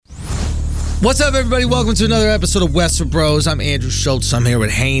What's up, everybody? Welcome to another episode of Western Bros. I'm Andrew Schultz. I'm here with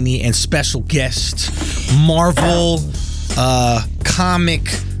Haney and special guest, Marvel comic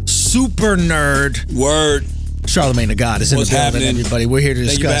super nerd. Word. Charlemagne the God is in the building, everybody. We're here to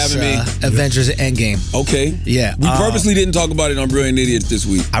discuss Avengers Endgame. Okay. Yeah. We purposely didn't talk about it on Brilliant Idiots this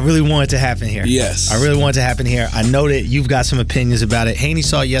week. I really want it to happen here. Yes. I really want it to happen here. I know that you've got some opinions about it. Haney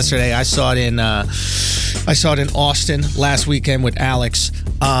saw it yesterday. I saw it in Austin last weekend with Alex.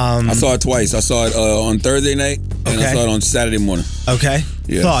 I saw it twice. I saw it on Thursday night and I saw it on Saturday morning. Okay.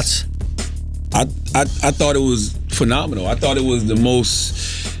 Yes. Thoughts? I thought it was phenomenal. I thought it was the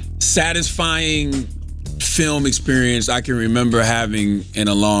most satisfying film experience I can remember having in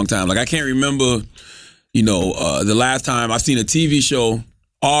a long time. Like, I can't remember, the last time I've seen a TV show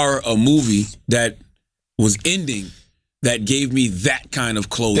or a movie that was ending that gave me that kind of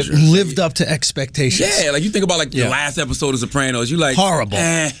closure. It lived up to expectations. Yeah, like you think about the last episode of Sopranos, you're like, horrible.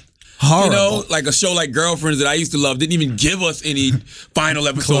 Horrible. Like a show like Girlfriends that I used to love didn't even give us any final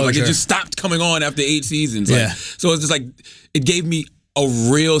episode. Like, it just stopped coming on after 8 seasons. Like, so it's just like, it gave me a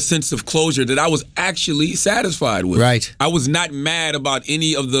real sense of closure that I was actually satisfied with. Right. I was not mad about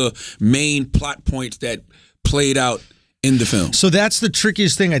any of the main plot points that played out in the film. So that's the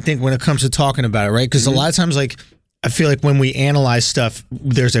trickiest thing, I think, when it comes to talking about it, right? Because a lot of times, I feel like when we analyze stuff,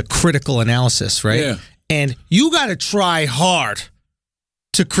 there's a critical analysis, right? Yeah. And you got to try hard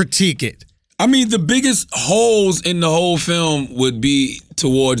to critique it. I mean, the biggest holes in the whole film would be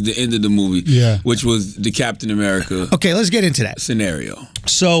towards the end of the movie, which was the Captain America Okay, let's get into that scenario.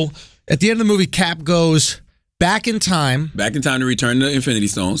 So at the end of the movie, Cap goes back in time. Back in time to return the Infinity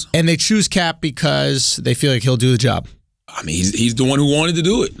Stones. And they choose Cap because they feel like he'll do the job. I mean, he's the one who wanted to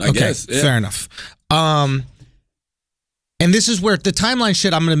do it, I guess. Yeah. Fair enough. And this is where the timeline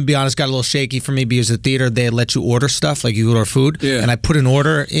shit, I'm going to be honest, got a little shaky for me because the theater, they let you order stuff, like you order food. Yeah. And I put an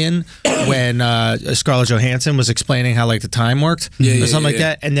order in when Scarlett Johansson was explaining how the time worked or something like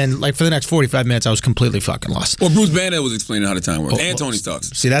that. And then for the next 45 minutes, I was completely fucking lost. Well, Bruce Banner was explaining how the time works. And Tony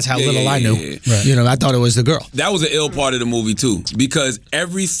Starks. See, that's how little I knew. Right. I thought it was the girl. That was an ill part of the movie, too. Because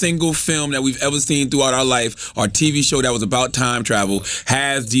every single film that we've ever seen throughout our life, or TV show that was about time travel,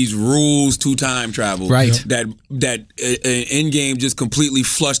 has these rules to time travel. Right. That Endgame just completely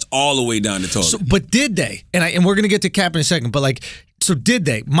flushed all the way down the toilet. So, but did they? And we're going to get to Cap in a second, but so did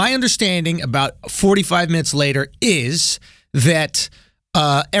they? My understanding about 45 minutes later is that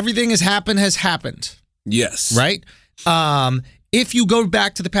everything has happened. Yes. Right? If you go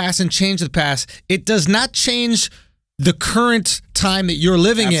back to the past and change the past, it does not change the current time that you're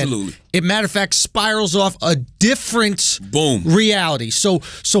living in. It, matter of fact, spirals off a different reality. So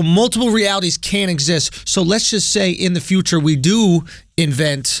multiple realities can exist. So let's just say in the future we do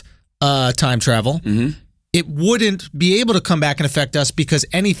invent time travel. Mm-hmm. It wouldn't be able to come back and affect us because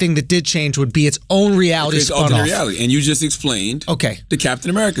anything that did change would be its own reality spun off. Reality. And you just explained the Captain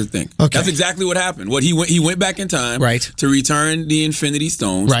America thing. Okay. That's exactly what happened. He went back in time to return the Infinity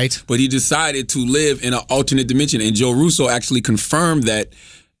Stones. Right. But he decided to live in an alternate dimension. And Joe Russo actually confirmed that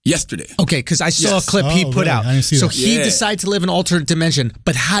yesterday. Okay, because I saw a clip he put out. I didn't see so that. he decided to live in an alternate dimension.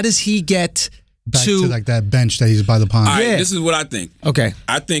 But how does he get back to that bench that he's by the pond? All right, this is what I think. Okay.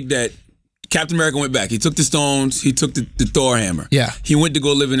 I think that Captain America went back. He took the stones. He took the Thor hammer. Yeah. He went to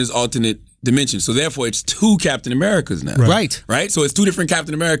go live in his alternate dimension. So therefore, it's 2 Captain Americas now. Right. So it's 2 different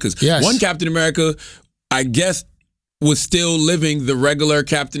Captain Americas. Yes. One Captain America, I guess, was still living the regular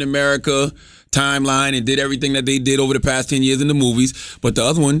Captain America timeline and did everything that they did over the past 10 years in the movies. But the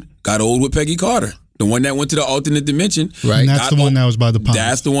other one got old with Peggy Carter. The one that went to the alternate dimension. Right. And that's the one that was by the pond.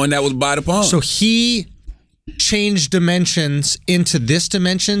 That's the one that was by the pond. So he changed dimensions into this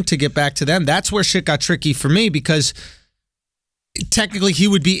dimension to get back to them. That's where shit got tricky for me because technically he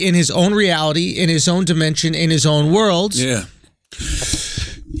would be in his own reality, in his own dimension, in his own world. Yeah.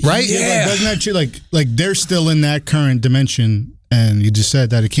 Right? Yeah. Doesn't that shit like they're still in that current dimension, and you just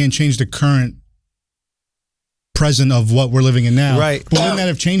said that it can't change the current present of what we're living in now. Right. But wouldn't that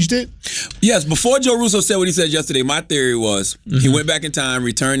have changed it? Yes, before Joe Russo said what he said yesterday, my theory was he went back in time,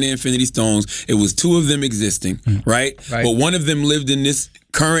 returned the Infinity Stones. It was 2 of them existing, right? But one of them lived in this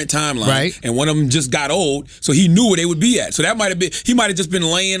current timeline, and one of them just got old, so he knew where they would be at. So that might have been, he might have just been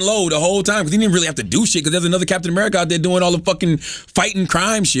laying low the whole time because he didn't really have to do shit because there's another Captain America out there doing all the fucking fighting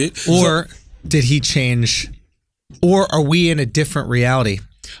crime shit. Or did he change, or are we in a different reality?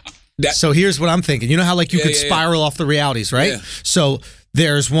 So here's what I'm thinking. You know how you could spiral off the realities, right? Yeah. So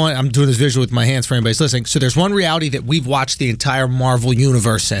there's one, I'm doing this visual with my hands for anybody's listening. So there's one reality that we've watched the entire Marvel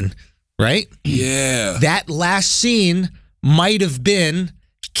universe in, right? Yeah. That last scene might have been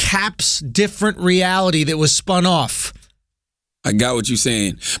Cap's different reality that was spun off. I got what you're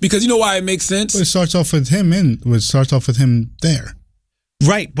saying. Because you know why it makes sense? But it starts off with him there.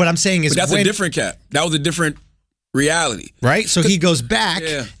 Right. What I'm saying is, but that's a different Cap. That was a different reality. Right. So he goes back,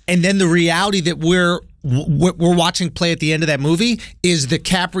 and then the reality that we're watching play at the end of that movie is the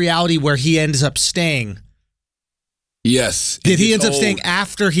Cap reality where he ends up staying. Yes. That he ends up staying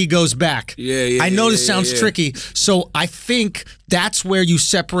after he goes back. Yeah. I know this sounds tricky. So I think that's where you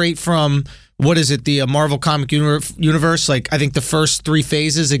separate from, what is it, the Marvel comic universe? Like, I think the first 3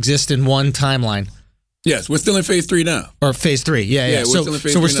 phases exist in one timeline. Yes, we're still in phase 3 now. Or phase 3, yeah. We're still in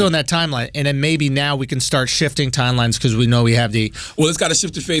phase 3 we're still in that timeline. And then maybe now we can start shifting timelines because we know we have the... Well, it's got to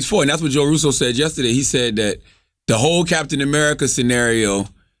shift to phase 4. And that's what Joe Russo said yesterday. He said that the whole Captain America scenario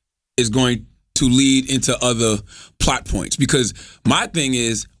is going to lead into other plot points. Because my thing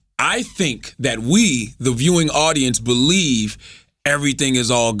is, I think that we, the viewing audience, believe everything is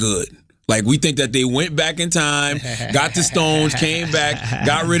all good. Like, we think that they went back in time, got the stones, came back,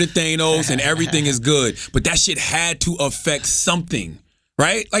 got rid of Thanos, and everything is good. But that shit had to affect something,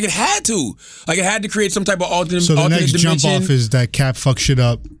 right? Like, it had to. Like, it had to create some type of alternate dimension. So the next jump off is that Cap fucks shit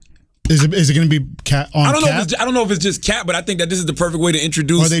up. Is it going to be Cap on Cap? I don't know if it's just Cap, but I think that this is the perfect way to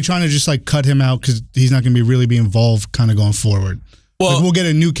introduce... Or are they trying to just, like, cut him out because he's not going to really be involved kind of going forward? Well, like, we'll get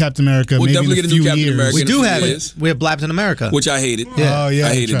a new Captain America. We'll definitely get a new Captain America. We do have it. We have Black Captain America, which I hated. Yeah. Oh yeah,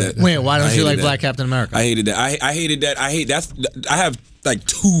 I hated that. Wait, why don't you like Black Captain America? I hated that. I hated that. I have like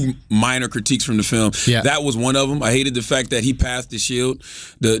 2 minor critiques from the film. Yeah. That was one of them. I hated the fact that he passed the shield,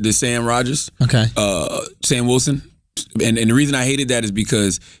 the Sam Rogers. Okay. Sam Wilson. And the reason I hated that is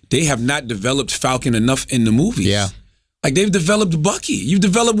because they have not developed Falcon enough in the movies. Yeah. Like, they've developed Bucky. You've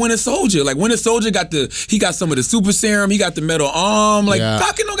developed Winter Soldier. Like, Winter Soldier he got some of the super serum. He got the metal arm. Like,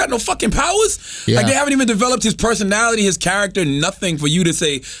 Falcon don't got no fucking powers. Yeah. Like, they haven't even developed his personality, his character, nothing for you to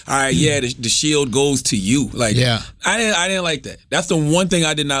say, all right, the shield goes to you. Like, I didn't like that. That's the one thing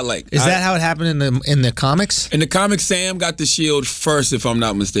I did not like. Is that how it happened in the comics? In the comics, Sam got the shield first, if I'm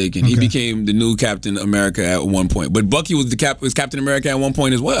not mistaken. Okay. He became the new Captain America at one point. But Bucky was Captain America at one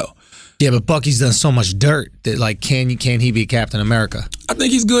point as well. Yeah, but Bucky's done so much dirt that, like, can he be Captain America? I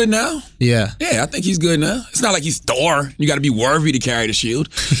think he's good now. Yeah. Yeah, I think he's good now. It's not like he's Thor. You got to be worthy to carry the shield.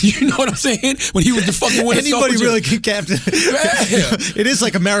 You know what I'm saying? When he was the fucking Winter Soldier. Anybody really can Captain. It is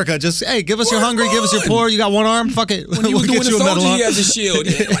like America. Just, hey, give us your hungry, give us your poor. You got one arm? Fuck it. When he was the Winter Soldier, he has a shield.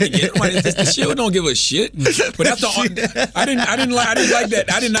 The shield don't give a shit. But that's I didn't like that.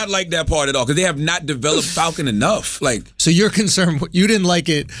 I did not like that part at all because they have not developed Falcon enough. Like, so you're concerned you didn't like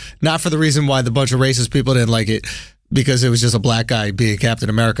it, not for the reason why the bunch of racist people didn't like it, because it was just a black guy being Captain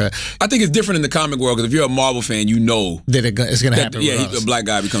America. I think it's different in the comic world because if you're a Marvel fan, you know that it's going to happen. Yeah, a black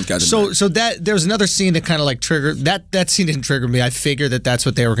guy becomes Captain America. So that there's another scene that kind of like triggered that scene didn't trigger me. I figured that's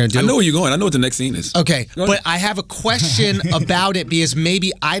what they were going to do. I know where you're going. I know what the next scene is. Okay, but I have a question about it because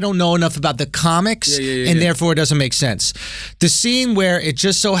maybe I don't know enough about the comics and therefore it doesn't make sense. The scene where it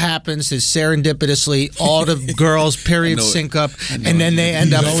just so happens is serendipitously all the girls periods sync up and then they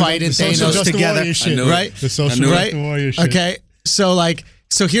end up fighting Thanos together, right? The social warrior shit. Okay. So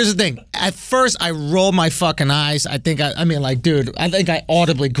here's the thing. At first, I rolled my fucking eyes. I think I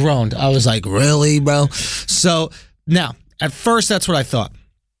audibly groaned. I was like, really, bro? So now, at first, that's what I thought.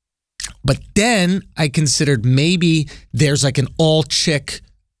 But then I considered maybe there's like an all-chick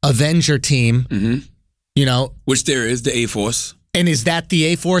Avenger team, you know. Which there is, the A-Force. And is that the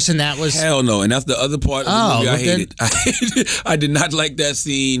A-Force? And that was... Hell no. And that's the other part of the movie I hated. I did not like that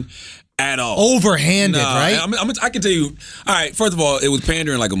scene at all. Overhanded, right? I can tell you. All right, first of all, it was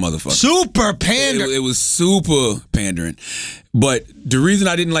pandering like a motherfucker. Super pandering. It was super pandering. But the reason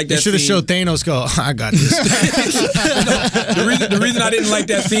I didn't like that scene... You should have showed Thanos go, I got this. The reason I didn't like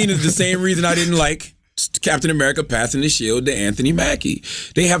that scene is the same reason I didn't like Captain America passing the shield to Anthony Mackie.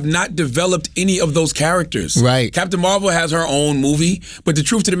 They have not developed any of those characters. Right. Captain Marvel has her own movie, but the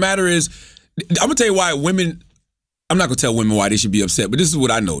truth of the matter is, I'm going to tell you why women... I'm not going to tell women why they should be upset, but this is what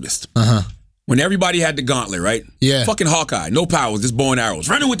I noticed. When everybody had the gauntlet, right? Yeah. Fucking Hawkeye, no powers, just bow and arrows.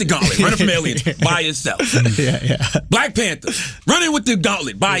 Running with the gauntlet, running from aliens by yourself. Yeah. Black Panther, running with the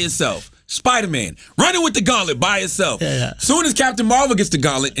gauntlet by yourself. Spider-Man, running with the gauntlet by herself. Soon as Captain Marvel gets the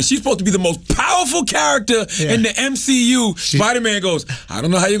gauntlet, and she's supposed to be the most powerful character in the MCU, Spider-Man goes, I don't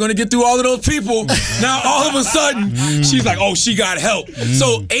know how you're going to get through all of those people. Now, all of a sudden, she's like, oh, she got help.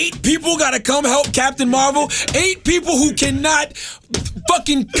 So 8 people got to come help Captain Marvel. 8 people who cannot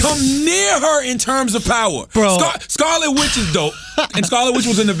fucking come near her in terms of power. Bro. Scarlet Witch is dope. And Scarlet Witch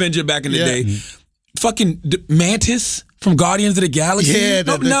was an Avenger back in the day. fucking Mantis from Guardians of the Galaxy. Yeah,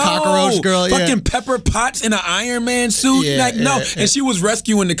 the cockroach girl. Fucking Pepper Potts in an Iron Man suit. And she was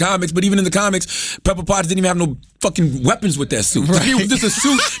rescuing the comics, but even in the comics, Pepper Potts didn't even have no fucking weapons with that suit. Right. It was just a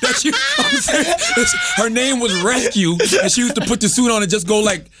suit that she. Her name was Rescue, and she used to put the suit on and just go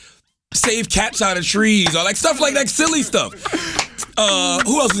like save cats out of trees or like stuff like that, silly stuff.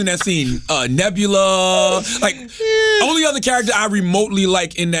 Who else was in that scene? Nebula. Like, only other character I remotely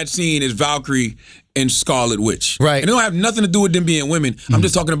like in that scene is Valkyrie and Scarlet Witch. Right. And it don't have nothing to do with them being women. I'm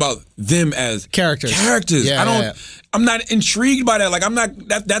just talking about them as characters. Yeah, I'm not intrigued by that. Like, I'm not,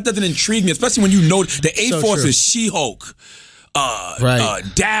 that doesn't intrigue me, especially when you know the A-Force is She-Hulk.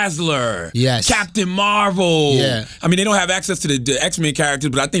 Dazzler, yes, Captain Marvel. Yeah, I mean they don't have access to the X-Men characters,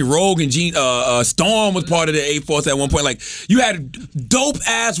 but I think Rogue and Storm was part of the A-Force at one point. Like you had dope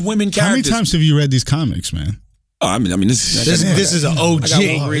ass women characters. How many times have you read these comics, man? Oh, I mean, this is an OG. I got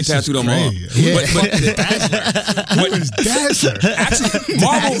Wolverine tattooed on my arm. Who is Dazzler? Actually,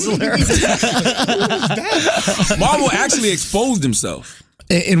 Marvel actually exposed himself.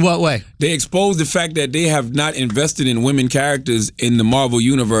 In what way? They exposed the fact that they have not invested in women characters in the Marvel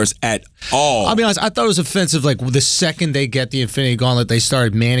universe at all. I'll be honest, I thought it was offensive. Like the second they get the Infinity Gauntlet, they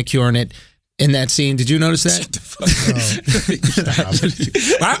started manicuring it in that scene. Did you notice that? Shut the fuck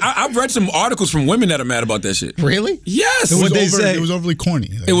up. I've read some articles from women that are mad about that shit. Really? Yes. What'd they say? It was overly corny.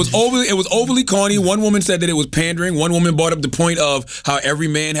 It was overly corny. One woman said that it was pandering. One woman brought up the point of how every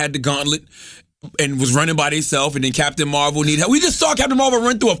man had the gauntlet and was running by themselves, and then Captain Marvel needed help. We just saw Captain Marvel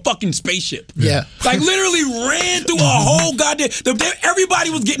run through a fucking spaceship. Yeah. Like, literally ran through a whole goddamn... Everybody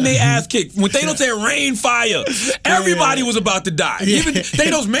was getting their ass kicked. When Thanos said rain fire, everybody was about to die. Even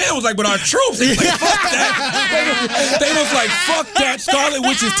Thanos' man was like, but our troops... He was like, fuck that. Thanos like, fuck that. Scarlet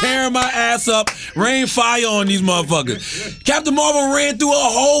Witch is tearing my ass up. Rain fire on these motherfuckers. Captain Marvel ran through a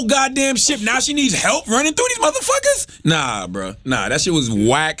whole goddamn ship. Now she needs help running through these motherfuckers? Nah, bro. Nah, that shit was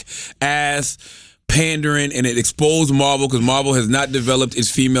whack ass pandering, and it exposed Marvel because Marvel has not developed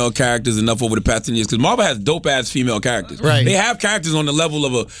its female characters enough over the past 10 years because Marvel has dope-ass female characters. Right. They have characters on the level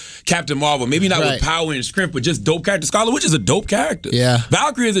of a Captain Marvel, maybe not with power and strength, but just dope characters. Scarlet Witch is a dope character. Yeah.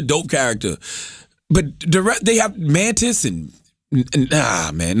 Valkyrie is a dope character. But they have Mantis and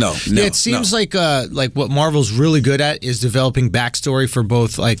man, no. It seems like what Marvel's really good at is developing backstory for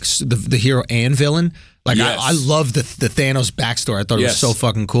both like the hero and villain. Like yes. I love the Thanos backstory. I thought it was so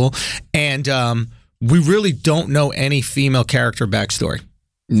fucking cool. And we really don't know any female character backstory.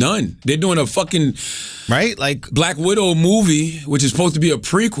 None. They're doing a fucking like Black Widow movie, which is supposed to be a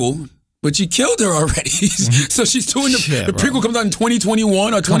prequel. But you killed her already. So she's doing the prequel comes out in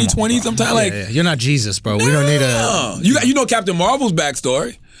 2021 or 2020 sometime. You're not Jesus, bro. We don't need a... You know Captain Marvel's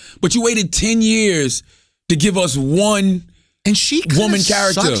backstory, but you waited 10 years to give us one woman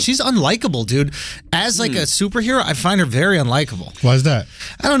character. Sucks. She's unlikable, dude. As like a superhero, I find her very unlikable. Why is that?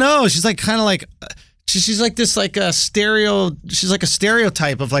 I don't know. She's like kind of like... She's like this like a stereo... She's like a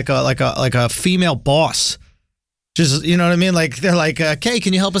stereotype of like a female boss. Just, you know what I mean? Like, they're like, Kay,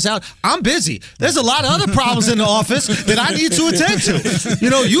 can you help us out? I'm busy. There's a lot of other problems in the office that I need to attend to. You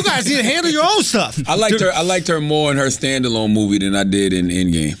know, you guys need to handle your own stuff. I liked her more in her standalone movie than I did in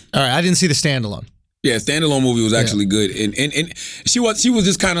Endgame. All right, I didn't see the standalone. Yeah, standalone movie was actually good. And she was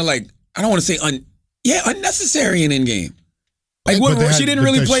just kind of like, I don't want to say unnecessary in Endgame. Like, she didn't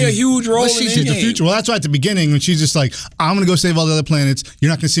really play a huge role in Endgame. The future. Well, that's why at the beginning when she's just like, I'm going to go save all the other planets. You're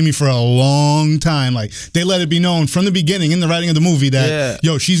not going to see me for a long time. Like, they let it be known from the beginning in the writing of the movie that,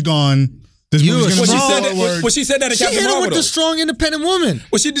 she gone. This movie's going to she said that in Captain Marvel. She hit her with the strong, independent woman.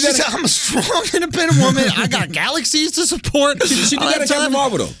 Well, she said, I'm a strong, independent woman. I got galaxies to support. She did that in Captain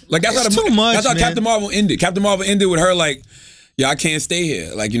Marvel, though. Like, that's how Captain Marvel ended. Captain Marvel ended with her, like, I can't stay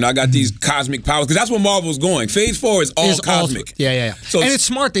here. Like, I got these cosmic powers. Because that's where Marvel's going. Phase 4 is all cosmic. Yeah. So, and it's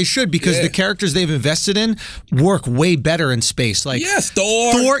smart. They should because the characters they've invested in work way better in space. Like, yes,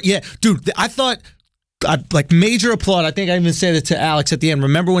 Thor. Yeah. Dude, I thought... like major applaud. I think I even said it to Alex at the end.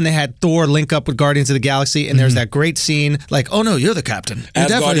 Remember when they had Thor link up with Guardians of the Galaxy and there's that great scene like, oh no, you're the captain. You're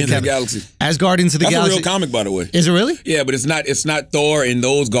As Guardians of the Galaxy. As Guardians of the Galaxy. That's a real comic, by the way. Is it really? Yeah, but it's not Thor and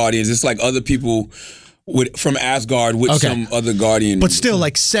those Guardians. It's like other people from Asgard with some other Guardian. But still,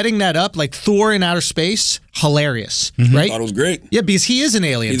 like setting that up, like Thor in outer space, hilarious, right? I thought it was great. Yeah, because he is an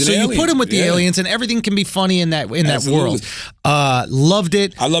alien. He's an alien. You put him with the aliens and everything can be funny in that world. Loved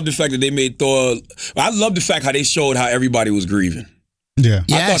it. I love the fact that they made Thor. I love the fact how they showed how everybody was grieving. Yeah.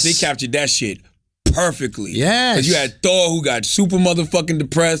 Yes. I thought they captured that shit perfectly. Yes. Because you had Thor who got super motherfucking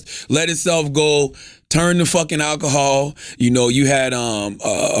depressed, let himself go, turned to fucking alcohol. You had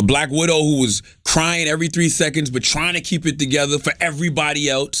a Black Widow who was crying every 3 seconds, but trying to keep it together for everybody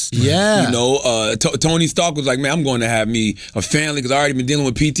else. Yeah. You know, Tony Stark was like, man, I'm going to have me a family because I already been dealing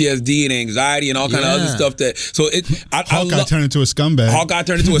with PTSD and anxiety and all kind of other stuff. Hawkeye turned into a scumbag. Hawkeye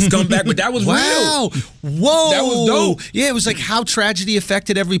turned into a scumbag, but that was real. Whoa. That was dope. Yeah, it was like how tragedy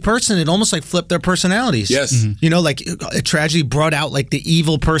affected every person. It almost like flipped their personalities. Yes. Mm-hmm. You know, like a tragedy brought out like the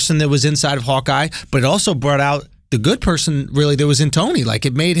evil person that was inside of Hawkeye, but it also brought out the good person really that was in Tony. Like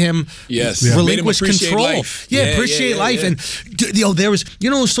it made him relinquish control. Life. Appreciate life. And there was,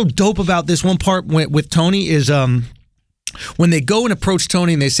 what's so dope about this one part with Tony is when they go and approach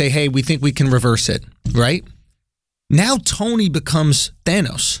Tony and they say, hey, we think we can reverse it, right? Now Tony becomes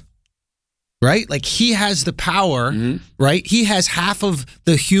Thanos. Right? Like he has the power, right? He has half of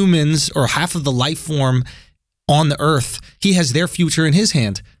the humans or half of the life form on the earth. He has their future in his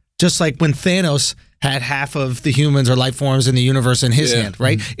hand. Just like when Thanos had half of the humans or life forms in the universe in his hand,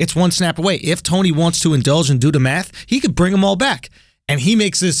 right? It's one snap away. If Tony wants to indulge and do the math, he could bring them all back. And he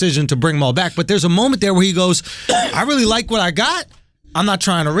makes the decision to bring them all back. But there's a moment there where he goes, I really like what I got. I'm not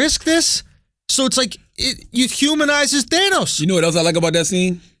trying to risk this. So it's like, it humanizes Thanos. You know what else I like about that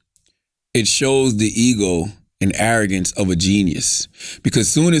scene? It shows the ego and arrogance of a genius. Because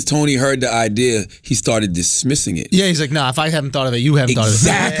soon as Tony heard the idea, he started dismissing it. Yeah, he's like, nah, if I haven't thought of it, you haven't thought of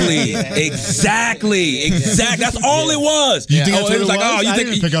it. Exactly. That's all it was. You think that's what it was? You think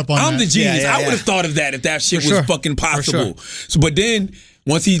didn't pick up on I'm that. the genius. Yeah. I would have thought of that if that shit For was sure. fucking possible. For So, but then,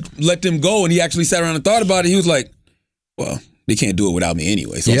 once he let them go and he actually sat around and thought about it, he was like, well, they can't do it without me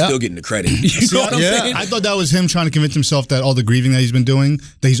anyway, so I'm still getting the credit. You know what I'm saying? I thought that was him trying to convince himself that all the grieving that he's been doing,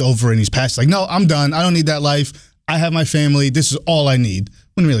 that he's over and he's past. Like, no, I'm done. I don't need that life. I have my family. This is all I need.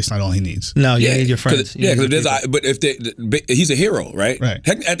 When really, it's not all he needs. No, you need your friends. But he's a hero, right? Right.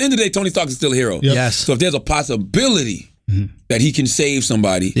 Heck, at the end of the day, Tony Stark is still a hero. Yep. Yes. So if there's a possibility that he can save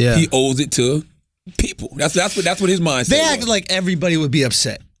somebody, he owes it to people. That's what his mindset. They acted like everybody would be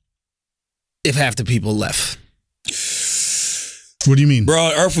upset if half the people left. What do you mean?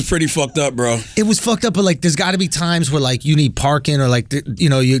 Bro, Earth was pretty fucked up, bro. It was fucked up, but like, there's got to be times where like you need parking or like,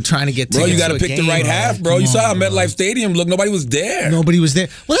 you're trying to get to. Bro, you got to pick the right half, bro. You saw how MetLife Stadium looked. Nobody was there. Nobody was there.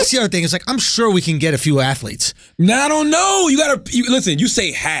 Well, that's the other thing. It's like, I'm sure we can get a few athletes. Now, I don't know. Listen, you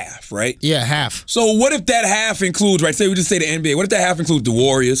say half, right? Yeah, half. So what if that half includes, right? Say we just say the NBA. What if that half includes the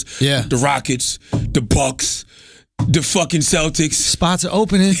Warriors, the Rockets, the Bucks, the fucking Celtics? Spots are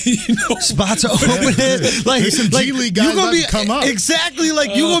opening. Spots are opening. Like, There's some G League guys you're gonna about be to come up. Exactly.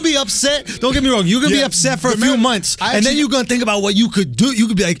 Like, you're gonna be upset. Don't get me wrong. You're gonna be upset for a few months, and then you're gonna think about what you could do. You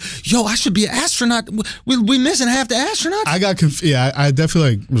could be like, "Yo, I should be an astronaut." We missing half the astronauts. I got confused. Yeah, I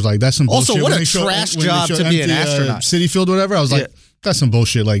definitely was like, "That's some bullshit." Also, what when a trash job to be an astronaut. City Field, whatever. I was like, "That's some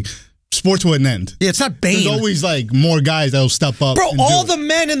bullshit." Like, sports wouldn't end. Yeah, it's not Bane. There's always like more guys that'll step up. Bro, all the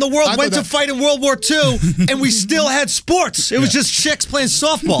men in the world went to fight in World War II, and we still had sports. It was just chicks playing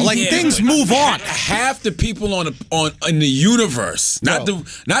softball. Like, things move on. Half the people in the universe, not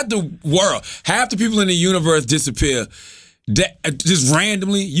the world. Half the people in the universe disappear. Just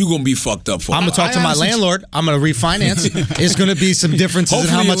randomly, you gonna be fucked up for. I'm gonna talk to my landlord. I'm gonna refinance. It's gonna be some differences in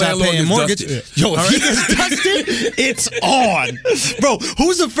how much I pay in mortgage. Yo, if he gets dusted, it's on, bro.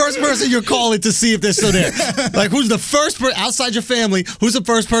 Who's the first person you're calling to see if they're still there? Like, who's the first person outside your family? Who's the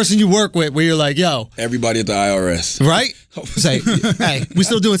first person you work with where you're like, yo, everybody at the IRS, right? Say, hey, we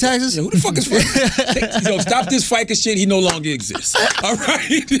still doing taxes? Who the fuck is FICA? Yo, stop this FICA shit. He no longer exists. All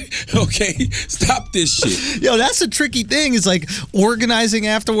right, okay, stop this shit. Yo, that's a tricky thing. It's like organizing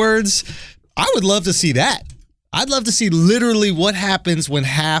afterwards. I would love to see that. I'd love to see literally what happens when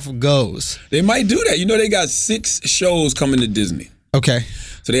half goes. They might do that. You know, they got 6 shows coming to Disney. Okay.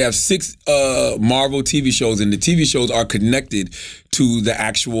 So they have 6 Marvel TV shows, and the TV shows are connected to the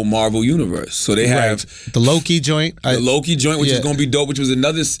actual Marvel universe. So they have the Loki joint, which is going to be dope. Which was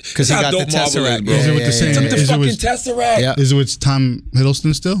another because he got the Tesseract. Is it with the same? The fucking Tesseract. Yeah. Is it with Tom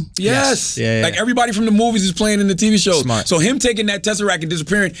Hiddleston still? Yes. Yeah. Like everybody from the movies is playing in the TV shows. Smart. So him taking that Tesseract and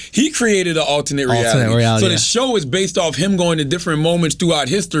disappearing, he created an alternate reality. So the show is based off him going to different moments throughout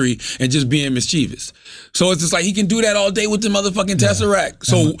history and just being mischievous. So it's just like he can do that all day with the motherfucking Tesseract.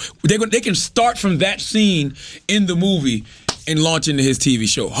 So they can start from that scene in the movie and launch into his TV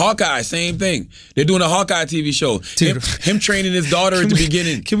show. Hawkeye, same thing. They're doing a Hawkeye TV show. Him training his daughter at the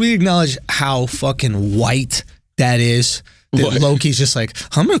beginning. Can we acknowledge how fucking white that is? That Loki's just like,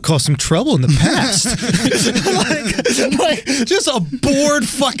 I'm gonna cause some trouble in the past. like just a bored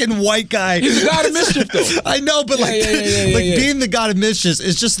fucking white guy. He's the god of mischief, though. I know, but being the god of mischief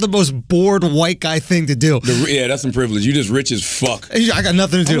is just the most bored white guy thing to do. That's some privilege. You just rich as fuck. I got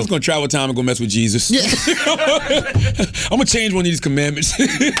nothing to do. I'm just gonna travel time and go mess with Jesus. Yeah. I'm gonna change one of these commandments.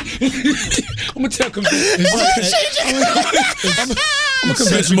 I'm gonna tell I'm gonna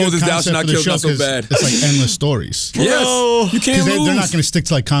convince Moses thou shalt not kill not so bad. It's like endless stories. Yes, you can't lose. They're not gonna stick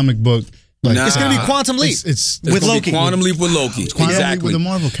to like comic book. Like, it's going to be Quantum Leap. It's with Loki. Quantum Leap with Loki. Quantum Leap with the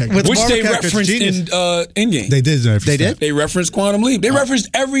Marvel character. Which they referenced in Endgame. They did. They did? They referenced Quantum Leap. They referenced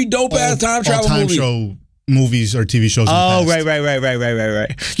every dope-ass time travel movie. Show movies or TV shows. Oh, right.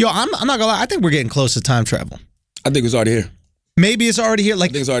 Yo, I'm not going to lie. I think we're getting close to time travel. I think it's already here. Maybe it's already here. Like,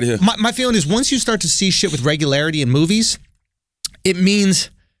 I think it's already here. My feeling is once you start to see shit with regularity in movies, it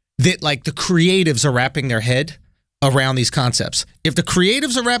means that, like, the creatives are wrapping their head around these concepts. If the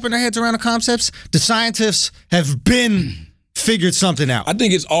creatives are wrapping their heads around the concepts, the scientists have been figured something out. I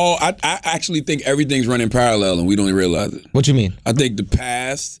think it's all, I actually think everything's running parallel and we don't even realize it. What you mean? I think the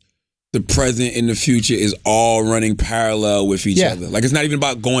past, the present, and the future is all running parallel with each other. Like, it's not even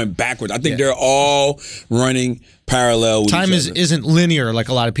about going backwards. I think they're all running parallel with Time each other. Isn't linear like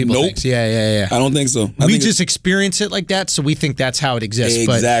a lot of people think. Yeah. I don't think so. We just experience it like that, so we think that's how it exists.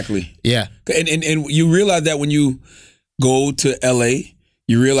 Exactly. But, yeah. And you realize that when you go to LA,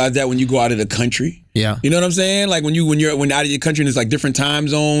 you realize that when you go out of the country. Yeah. You know what I'm saying? Like when you're out of your country and it's like different time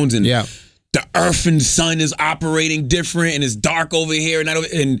zones and the earth and sun is operating different and it's dark over here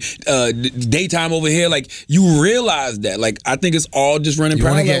and daytime over here. Like you realize that. Like I think it's all just running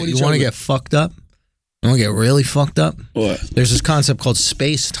parallel with each other. You want to get fucked up? You want to get really fucked up? What? There's this concept called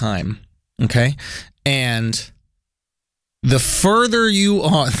space-time, okay? And the further you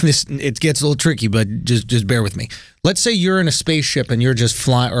are, it gets a little tricky, but just bear with me. Let's say you're in a spaceship and you're just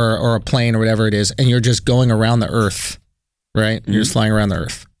flying, or a plane or whatever it is, and you're just going around the Earth, right? Mm-hmm. You're just flying around the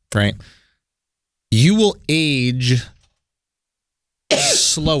Earth, right? You will age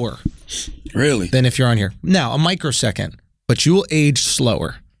slower. Really? Than if you're on here. Now, a microsecond, but you will age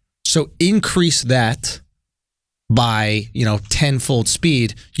slower. So increase that by, 10-fold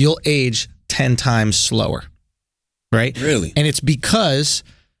speed, you'll age 10 times slower. Right? Really? And it's because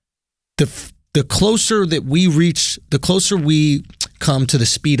the closer that we reach, the closer we come to the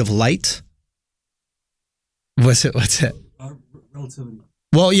speed of light. What's it? Relativity.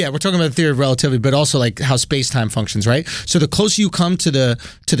 Well, yeah, we're talking about the theory of relativity, but also like how space-time functions, right? So the closer you come to the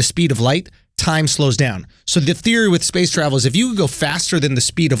speed of light, time slows down. So the theory with space travel is if you can go faster than the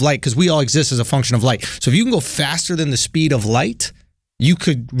speed of light, because we all exist as a function of light. So if you can go faster than the speed of light, you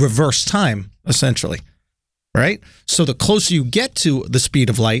could reverse time, essentially. Right? So the closer you get to the speed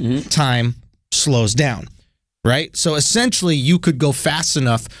of light, time slows down. Right? So essentially, you could go fast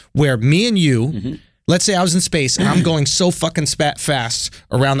enough where me and you, let's say I was in space and I'm going so fucking fast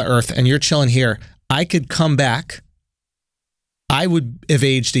around the Earth and you're chilling here, I could come back. I would have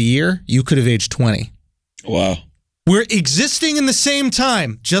aged a year. You could have aged 20. Wow. We're existing in the same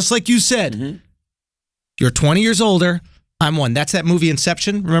time, just like you said. You're 20 years older. I'm one. That's that movie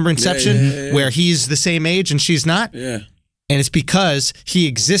Inception. Remember Inception? Yeah. Where he's the same age and she's not? Yeah. And it's because he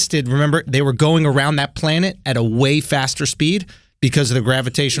existed. Remember, they were going around that planet at a way faster speed because of the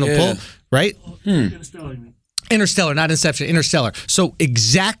gravitational pull, right? Interstellar, not Inception. Interstellar. So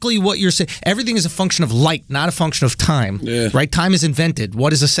exactly what you're saying. Everything is a function of light, not a function of time, right? Time is invented.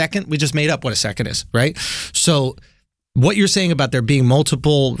 What is a second? We just made up what a second is, right? So what you're saying about there being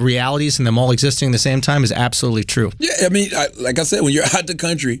multiple realities and them all existing at the same time is absolutely true. Yeah, I mean, like I said, when you're out the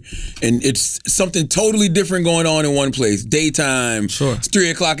country and it's something totally different going on in one place, daytime, it's 3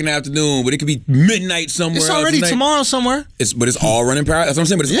 o'clock in the afternoon, but it could be midnight somewhere. It's already tomorrow somewhere. But it's all running parallel. That's what I'm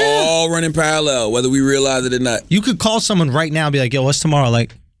saying, but it's all running parallel, whether we realize it or not. You could call someone right now and be like, yo, what's tomorrow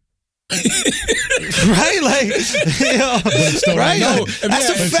like? Right? Like, right? No, that's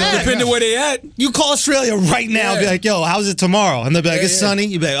a fact. Depending where they at. You call Australia right now and be like, yo, how's it tomorrow? And they'll be like, it's sunny.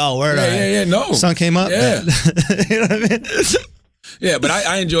 You'll be like, oh, word. No. Sun came up. Yeah. You know what I mean? Yeah, but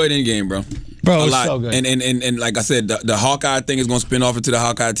I enjoyed Endgame, bro. Bro, a it's lot. so good. And like I said, the Hawkeye thing is going to spin off into the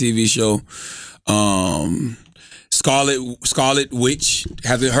Hawkeye TV show. Scarlet Witch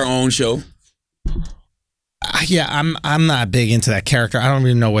has her own show. Yeah, I'm not big into that character. I don't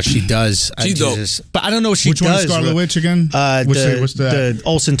even know what she does. She's dope. But I don't know what she does. Which one is Scarlet Witch again? What's the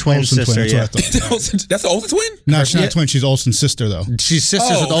Olsen twin sister. Yeah. That's the Olsen twin? No, she's not a twin. She's Olsen's sister, though. She's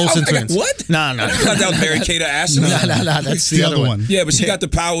sisters with Olsen twins. What? No. I thought that was Mary-Kate Ashley. No. That's the other one. Yeah, but she got the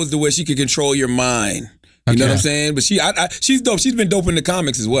powers to where she could control your mind. You know what I'm saying? But she's dope. She's been dope in the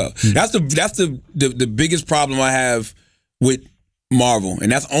comics as well. That's the biggest problem I have with Marvel, and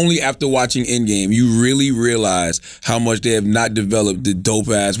that's only after watching Endgame. You really realize how much they have not developed the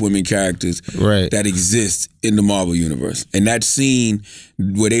dope-ass women characters that exist in the Marvel universe. And that scene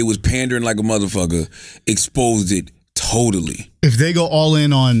where they was pandering like a motherfucker exposed it totally. If they go all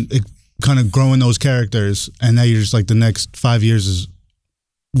in on kind of growing those characters, and now you're just like the next 5 years is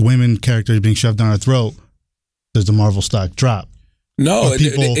women characters being shoved down our throat, does the Marvel stock drop? No,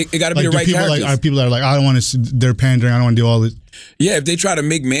 it got to be the right characters. Are people that are like, I don't want to, they're pandering, I don't want to do all this. Yeah, if they try to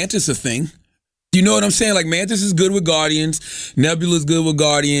make Mantis a thing, you know what I'm saying? Like Mantis is good with Guardians, Nebula's good with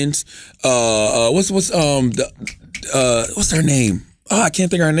Guardians. What's her name? Oh, I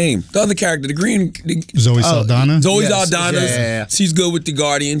can't think of her name. The other character, the green... Zoe Saldana? Zoe Saldana. Yeah. She's good with the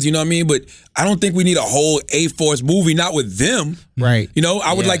Guardians, you know what I mean? But I don't think we need a whole A-Force movie, not with them. Right. You know,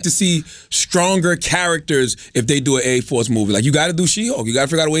 I would like to see stronger characters if they do an A-Force movie. Like, you got to do She-Hulk. You got to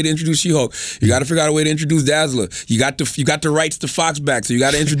figure out a way to introduce She-Hulk. You got to figure out a way to introduce Dazzler. You got the rights to Fox back, so you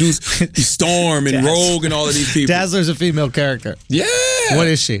got to introduce Storm and Rogue and all of these people. Dazzler's a female character. Yeah. What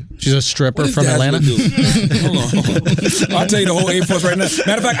is she? She's a stripper from Atlanta? Hold on. I'll tell you the whole A-Force right now.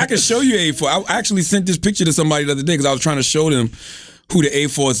 Matter of fact, I can show you A-Force. I actually sent this picture to somebody the other day because I was trying to show them who the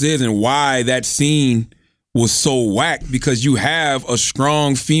A-Force is and why that scene was so whack, because you have a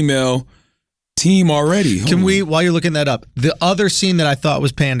strong female team already. While you're looking that up, the other scene that I thought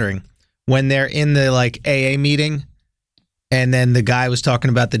was pandering, when they're in the like AA meeting and then the guy was talking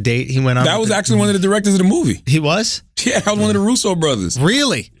about the date he went on. That was actually one of the directors of the movie. He was? Yeah, that was one of the Russo brothers.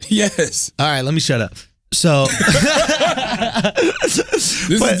 Really? Yes. All right, let me shut up. So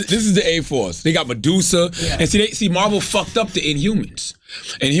this is the A-Force. They got Medusa. Yeah. And see Marvel fucked up the Inhumans.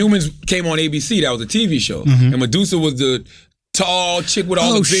 Inhumans came on ABC. That was a TV show. Mm-hmm. And Medusa was the tall chick with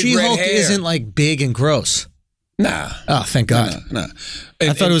all the big She-Hulk red hair. Isn't like big and gross. Nah. Oh, thank God. Nah.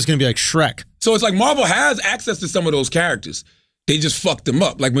 I thought it was going to be like Shrek. So it's like Marvel has access to some of those characters. They just fucked them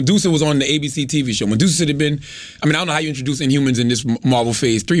up. Like Medusa was on the ABC TV show. Medusa should have been, I don't know how you introduce Inhumans in this Marvel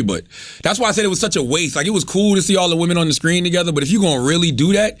Phase 3, but that's why I said it was such a waste. Like, it was cool to see all the women on the screen together, but if you're going to really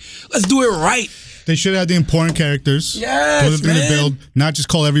do that, let's do it right. They should have the important characters. Yes, man. To build, not just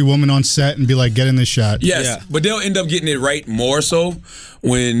call every woman on set and be like, get in this shot. Yes, but they'll end up getting it right more so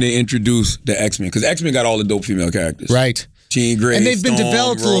when they introduce the X-Men, because X-Men got all the dope female characters. Right. Jean Grey, and they've been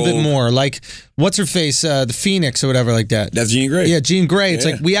developed Rogue. a little bit more. Like, what's her face, the Phoenix or whatever like that. That's Jean Grey. Yeah, Jean Grey. It's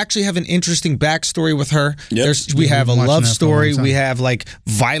like we actually have an interesting backstory with her. Yep. We have a love story. We have like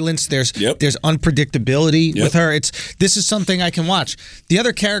violence. There's unpredictability with her. This is something I can watch. The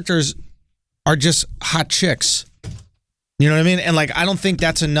other characters are just hot chicks. You know what I mean? And like, I don't think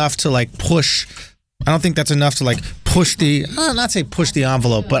that's enough to like push. I don't think that's enough to like push the, not say push the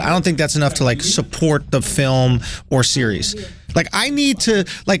envelope, but I don't think that's enough to like support the film or series. Like, I need to,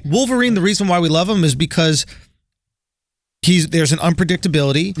 like, Wolverine, the reason why we love him is because there's an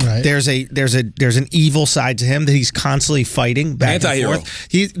unpredictability. Right. There's an evil side to him that he's constantly fighting back and forth.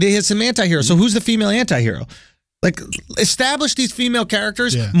 He has some anti-hero. So who's the female anti-hero? Like, establish these female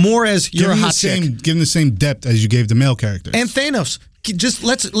characters more as you're a hot chick. Give them the same depth as you gave the male characters. And Thanos. Just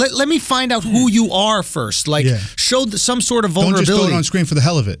let me find out who you are first. Like, show some sort of vulnerability. Don't just throw it on screen for the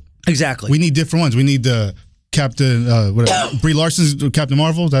hell of it. Exactly. We need different ones. We need the Captain, Brie Larson's Captain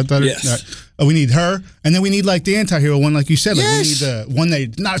Marvel. Yes. We need her, and then we need like the anti-hero one, like you said. Like, we need the one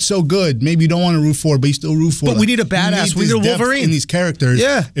that's not so good. Maybe you don't want to root for, but you still root for. But we need a badass. We need a Wolverine in these characters.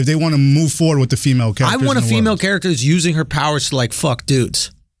 Yeah. If they want to move forward with the female characters, I want a female character that's using her powers to like fuck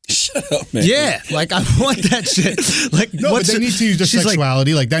dudes. Shut up, man. Yeah, like, I want that shit. Like, no, but they need to use their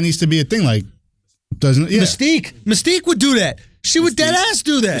sexuality. Like, that needs to be a thing. Like, doesn't it? Yeah. Mystique would do that. She would dead ass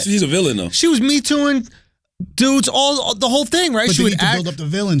do that. She's a villain though. She was Me Tooing dudes, all the whole thing, right? But she would build up the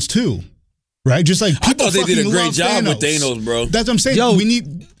villains too, right? Just like, I thought they did a great job with Thanos, bro. That's what I'm saying. Yo, we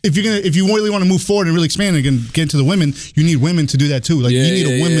need, if you really want to move forward and really expand and get into the women, you need women to do that too. Like, you need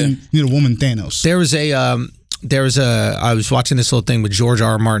a woman Thanos. There was I was watching this little thing with George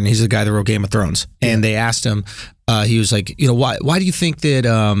R. R. Martin. He's the guy that wrote Game of Thrones. And they asked him, he was like, why do you think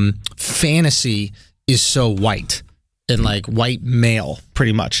that fantasy is so white and like white male,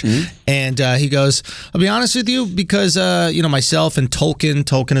 pretty much? Mm-hmm. And he goes, I'll be honest with you, because, myself and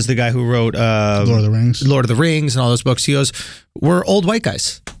Tolkien is the guy who wrote Lord of the Rings and all those books. He goes, we're old white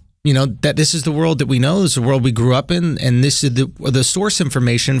guys. That this is the world that we know, this is the world we grew up in, and this is the source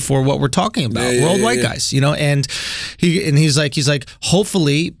information for what we're talking about. We're old white guys, and he's like,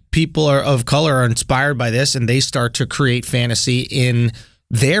 hopefully people of color are inspired by this and they start to create fantasy in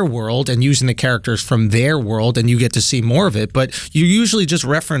their world and using the characters from their world, and you get to see more of it. But you usually just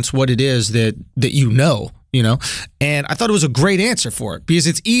reference what it is that you know. And I thought it was a great answer for it, because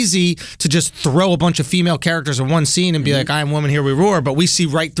it's easy to just throw a bunch of female characters in one scene and be like, I am woman, here we roar, but we see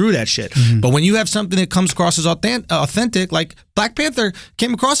right through that shit. Mm-hmm. But when you have something that comes across as authentic, like Black Panther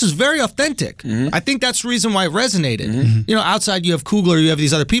came across as very authentic. Mm-hmm. I think that's the reason why it resonated. Mm-hmm. Outside you have Coogler, you have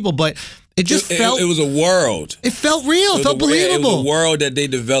these other people, but it just felt... It was a world. It felt real. It felt believable. It was a world that they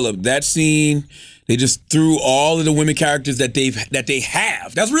developed. That scene... They just threw all of the women characters that they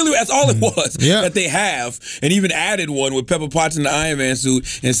have. That's all it was. Yeah. That they have, and even added one with Pepper Potts in the Iron Man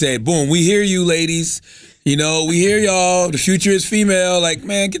suit and said, "Boom, we hear you, ladies. You know, we hear y'all. The future is female. Like,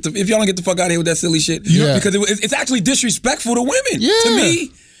 man, if y'all don't get the fuck out of here with that silly shit, because it's actually disrespectful to women. To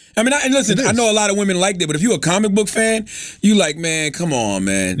me." I mean, and listen, I know a lot of women liked it, but if you're a comic book fan, you like, man, come on,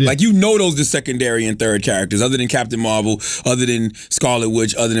 man. Yeah. Like, those are secondary and third characters, other than Captain Marvel, other than Scarlet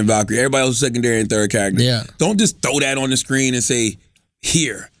Witch, other than Valkyrie. Everybody else is secondary and third characters. Yeah. Don't just throw that on the screen and say,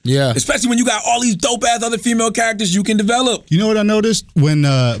 here. Yeah. Especially when you got all these dope-ass other female characters you can develop. You know what I noticed? When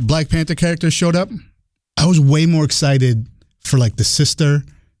Black Panther characters showed up, I was way more excited for, like, the sister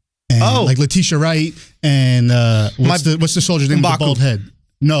and, like, Letitia Wright and what's the soldier's name with the bald head?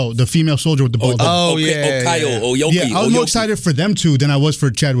 No, the female soldier with the bald head. Okayo. Yeah, I was more excited for them two than I was for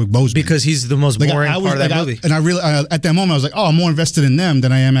Chadwick Boseman. Because he's the most boring part of that movie. And I really, at that moment, I was like, oh, I'm more invested in them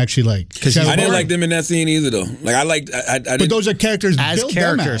than I am actually like. Because I didn't like them in that scene either, though. Like, but those are characters. As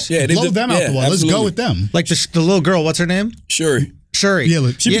characters. Them out. Yeah, blow them out the wall. Let's go with them. Like the little girl, what's her name? Shuri.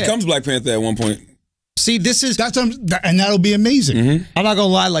 Yeah, she becomes Black Panther at one point. See, and that'll be amazing. Mm-hmm. I'm not gonna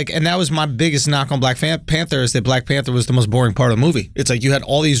lie, and that was my biggest knock on Black Panther is that Black Panther was the most boring part of the movie. It's like you had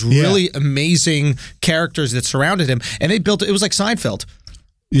all these really amazing characters that surrounded him, and they built it was like Seinfeld.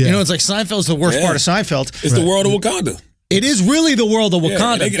 Yeah. You know, it's like Seinfeld's the worst part of Seinfeld. It's the world of Wakanda. It is really the world of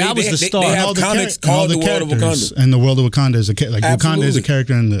Wakanda. That was the start. They have comics called the world of Wakanda, and the world of Wakanda is Wakanda is a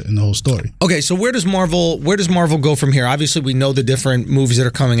character in the whole story. Okay, so where does Marvel go from here? Obviously, we know the different movies that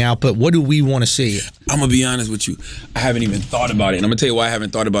are coming out, but what do we want to see? I'm gonna be honest with you. I haven't even thought about it, and I'm gonna tell you why I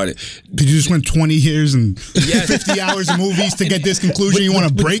haven't thought about it. Did you just spend 20 years and 50 hours of movies to get this conclusion? You want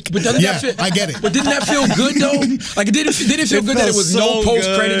to break? But I get it. But didn't that feel good though? Like it didn't feel good that it was no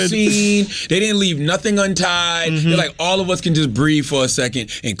post-credit scene. They didn't leave nothing untied. They're like, all of us can just breathe for a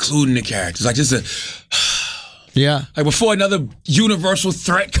second, including the characters. Like just like before another universal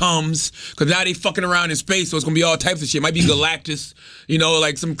threat comes, because now they fucking around in space, so it's gonna be all types of shit. It might be Galactus,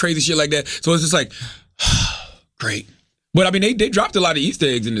 like some crazy shit like that. So it's just like, great. But I mean, they dropped a lot of Easter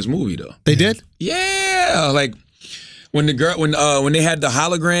eggs in this movie, though. They did? Yeah, like when they had the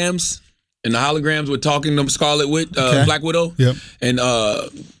holograms. And the holograms were talking to Scarlet Witch, Black Widow. Yep. And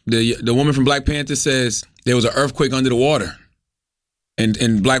the woman from Black Panther says there was an earthquake under the water.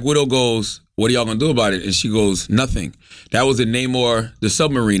 And Black Widow goes, what are y'all going to do about it? And she goes, nothing. That was a Namor the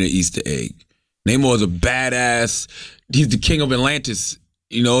Submariner Easter egg. Namor is a badass. He's the king of Atlantis,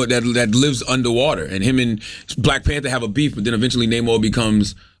 that lives underwater. And him and Black Panther have a beef, but then eventually Namor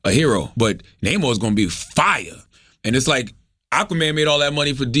becomes a hero. But Namor is going to be fire. And it's like, Aquaman made all that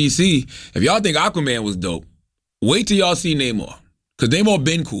money for DC. If y'all think Aquaman was dope, wait till y'all see Namor. Because Namor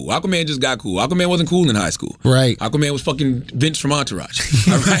been cool. Aquaman just got cool. Aquaman wasn't cool in high school. Right. Aquaman was fucking Vince from Entourage.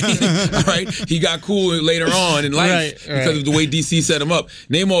 All right? All right? He got cool later on in life because of the way DC set him up.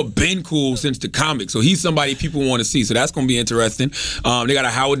 Namor been cool since the comics. So he's somebody people want to see. So that's going to be interesting. They got a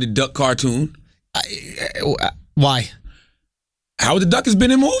Howard the Duck cartoon. Why? Howard the Duck has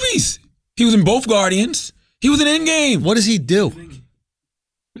been in movies. He was in both Guardians. He was in Endgame. What does he do?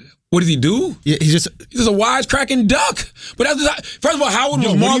 What does he do? Yeah, he's just a wisecracking duck. But first of all, Howard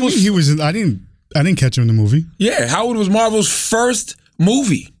was Marvel's. He was. I didn't catch him in the movie. Yeah, Howard was Marvel's first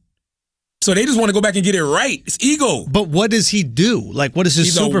movie. So they just want to go back and get it right. It's ego. But what does he do? Like, what is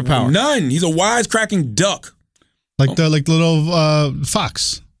his superpower? None. He's a wisecracking duck. Like the little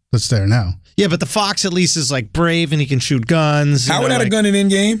fox that's there now. Yeah, but the fox at least is like brave and he can shoot guns. Howard had a gun in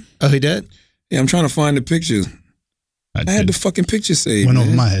Endgame. Oh, he did? Yeah, I'm trying to find the pictures. I had the fucking picture saved. Went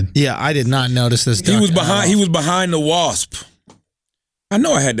over my head. Yeah, I did not notice this. He was behind the Wasp. I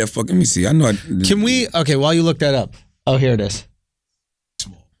know I had that fucking. Let me see. I know. Can we? Okay, while you look that up. Oh, here it is.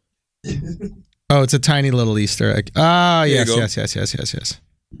 Oh, it's a tiny little Easter egg. Ah, yes. He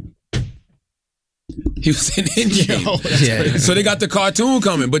was in Endgame. Yeah. So they got the cartoon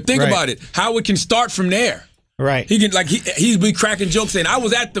coming, but think about it. Howard can start from there. Right. He can he's been cracking jokes saying, I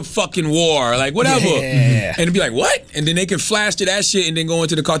was at the fucking war, like whatever. Yeah. And it'd be like, what? And then they can flash to that shit and then go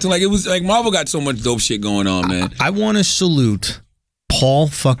into the cartoon. Like it was like Marvel got so much dope shit going on, man. I want to salute Paul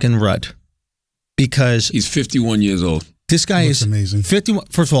fucking Rudd because he's 51 years old. This guy is amazing. 51.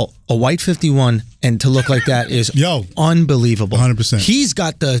 First of all, a white 51 and to look like that is unbelievable. 100%. He's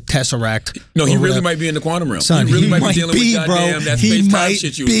got the Tesseract. No, he really might be in the quantum realm. Son, he really might be dealing with goddamn that space-time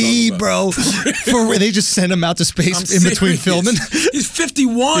shit you were talking about. For they just send him out to space in between filming. He's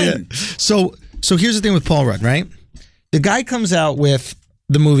 51. Yeah. So here's the thing with Paul Rudd, right? The guy comes out with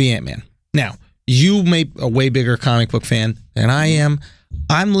the movie Ant-Man. Now, you may be a way bigger comic book fan than I am.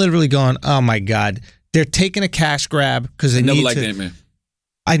 I'm literally going, oh my God. They're taking a cash grab because they never need liked to. Ant-Man.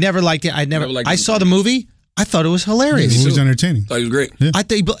 I never liked it. I saw the movie. I thought it was hilarious. The movie was entertaining. Thought it was great. Yeah.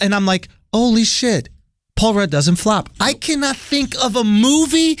 And I'm like, holy shit. Paul Rudd doesn't flop. I cannot think of a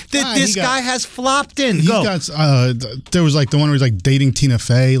movie that this guy has flopped in. Go. There was like the one where he's like dating Tina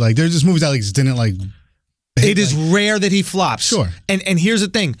Fey. Like there's just movies that like just didn't like. It is rare that he flops. Sure. And here's the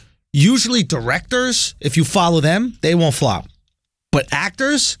thing. Usually directors, if you follow them, they won't flop. But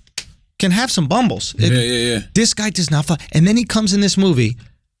actors can have some bumbles. Yeah. This guy does not flop. And then he comes in this movie.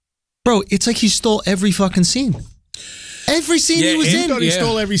 Bro, it's like he stole every fucking scene. Every scene he was in. I thought he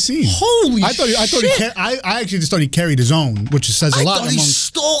stole every scene. Holy shit. I actually just thought he carried his own, which says a lot. I thought he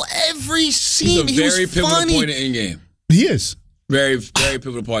stole every scene. He's a very pivotal point in Endgame. He is. Very, very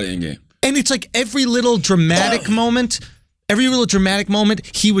pivotal part in Endgame. And it's like every little dramatic moment,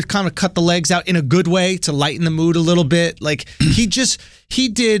 he would kind of cut the legs out in a good way to lighten the mood a little bit. Like he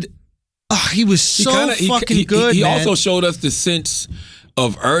was so fucking good. He man. also showed us the sense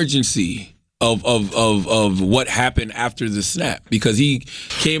of urgency of what happened after the snap, because he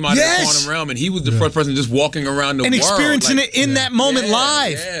came out of the quantum realm and he was the first person just walking around the world. And experiencing it in that moment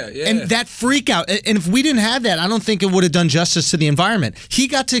live. Yeah. And that freak out. And if we didn't have that, I don't think it would have done justice to the environment. He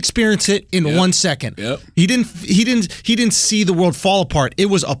got to experience it in 1 second. Yep. He didn't see the world fall apart. It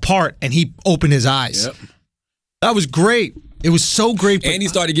was apart and he opened his eyes. Yep. That was great. It was so great. And he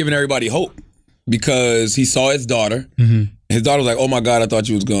started giving everybody hope because he saw his daughter. Mm-hmm. His daughter was like, "Oh my God, I thought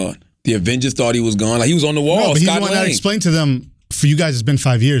you was gone." The Avengers thought he was gone. Like he was on the wall. No, but he's the Scott one Lang. that explained to them. For you guys, it's been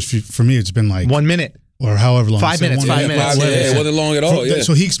 5 years. For me, it's been like 1 minute or however long. 5 minutes. 5 minutes. It wasn't long at all.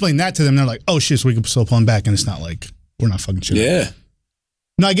 So he explained that to them. They're like, "Oh shit, so we can still pull him back," and it's not like we're not fucking shit. Yeah.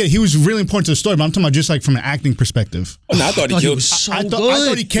 No, I get it. He was really important to the story, but I'm talking about just like from an acting perspective. Oh, no, I thought he killed. Was so I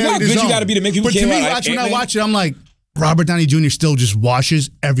thought he carried his own. You got to be to make people care. But to me, when I watch it, I'm like, Robert Downey Jr. still just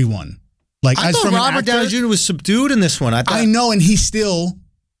washes everyone. Like I thought Robert Downey Jr. was subdued in this one. I know, and he still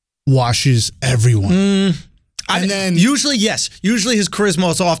washes everyone. And then usually his charisma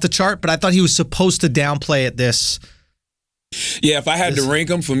is off the chart, but I thought he was supposed to downplay it this. Yeah, if I had to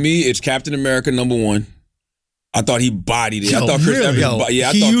rank him, for me, it's Captain America #1. I thought he bodied it. I thought Chris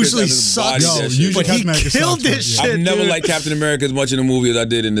Evans. He usually sucks, but he killed this shit. I've never liked Captain America as much in a movie as I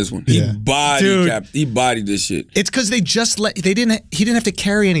did in this one. He bodied this shit. It's because he didn't have to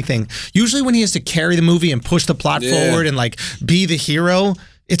carry anything. Usually when he has to carry the movie and push the plot forward and like be the hero,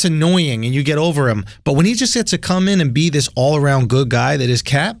 it's annoying and you get over him. But when he just gets to come in and be this all around good guy that is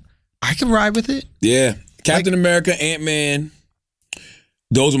Cap, I can ride with it. Yeah, Captain America, Ant-Man.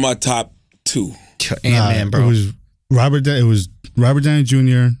 Those are my top two. Ant-Man, bro. It was Robert Downey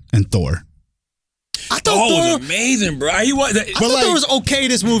Jr. and Thor. I thought Thor was amazing, bro. He was. I thought Thor was okay.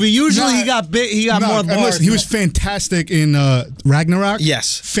 This movie. Usually he got big. He got more bars. He was fantastic in Ragnarok.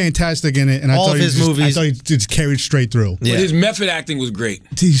 Yes, fantastic in it. And all of his movies, I thought he just carried straight through. Yeah. But his method acting was great.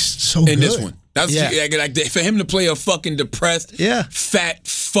 He's so good in this one. That's like for him to play a fucking depressed, fat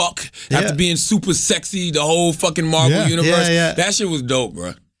fuck after being super sexy the whole fucking Marvel universe. That shit was dope,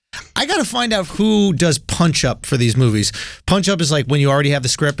 bro. I gotta find out who does punch up for these movies. Punch up is like when you already have the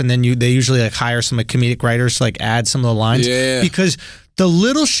script and then they usually like hire some comedic writers to like add some of the lines. Yeah. Because the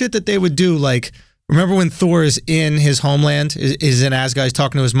little shit that they would do, like remember when Thor is in his homeland, is in Asgard, he's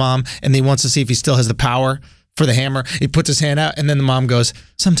talking to his mom, and he wants to see if he still has the power for the hammer. He puts his hand out, and then the mom goes,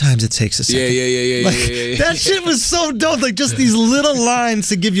 "Sometimes it takes a second." Yeah. That shit was so dope. Like just these little lines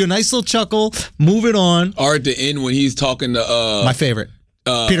to give you a nice little chuckle. Move it on. Or at the end when he's talking to my favorite.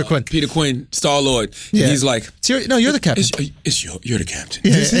 Peter Quinn, Star-Lord. Yeah. He's like, you're the captain. You're the captain.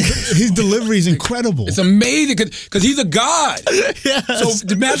 Yeah. His delivery is incredible. It's amazing because he's a god. Yes. So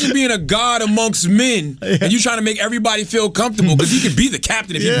imagine being a god amongst men and you trying to make everybody feel comfortable because he could be the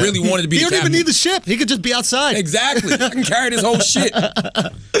captain if he really wanted to be the captain. He don't even need the ship. He could just be outside. Exactly. I can carry this whole shit.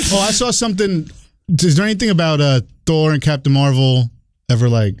 I saw something. Is there anything about Thor and Captain Marvel ever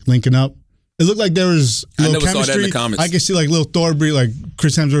like linking up? It looked like there was little chemistry. Saw that in the comics. I could see like little Thor, like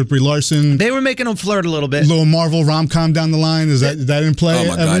Chris Hemsworth, Brie Larson. They were making them flirt a little bit. Little Marvel rom-com down the line. Is that in play? Oh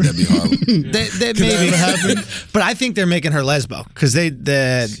my God, that'd be horrible. That maybe happen. But I think they're making her lesbo because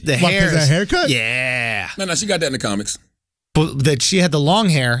the hair. That haircut? Yeah. No, she got that in the comics. But that she had the long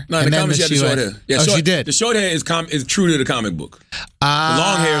hair. No, in the comics she had the short hair. Yeah, she did. The short hair is true to the comic book. The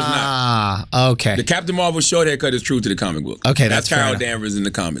long hair is not. Okay. The Captain Marvel short haircut is true to the comic book. Okay, that's Carol Danvers in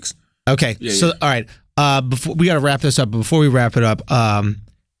the comics. Okay, all right. Before we got to wrap this up. But before we wrap it up,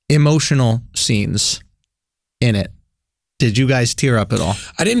 emotional scenes in it. Did you guys tear up at all?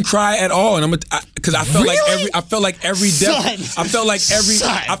 I didn't cry at all, and because I felt like every death. I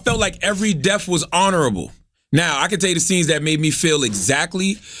felt like every death was honorable. Now I can tell you the scenes that made me feel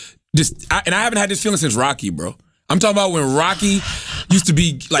exactly this, and I haven't had this feeling since Rocky, bro. I'm talking about when Rocky used to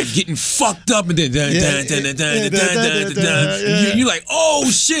be like getting fucked up and then you're like, oh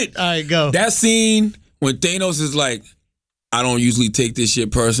shit. All right, go. That scene when Thanos is like, I don't usually take this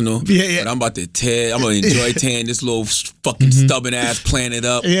shit personal, but I'm about to enjoy tearing this little fucking stubborn ass planet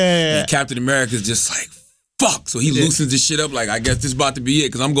up. And Captain America's just like, fuck. So he loosens this shit up like, I guess this is about to be it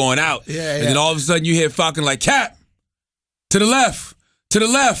because I'm going out. And then all of a sudden you hear Falcon like, Cap, to the left.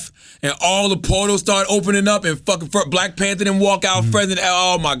 And all the portals start opening up and fucking Black Panther then walk out friends.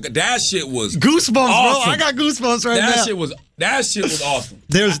 Oh my God, that shit was goosebumps, awesome. bro. I got goosebumps right now. That shit was awesome.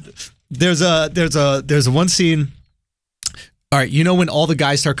 There's a one scene. All right, you know when all the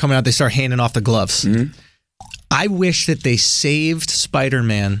guys start coming out, they start handing off the gloves. I wish that they saved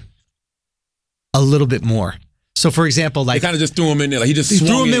Spider-Man a little bit more. So, for example, like they kind of just threw him in there. Like he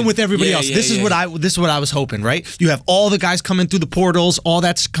threw him in with everybody else. This is what I was hoping, right? You have all the guys coming through the portals, all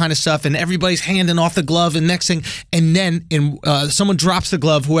that kind of stuff, and everybody's handing off the glove. And next thing, and then someone drops the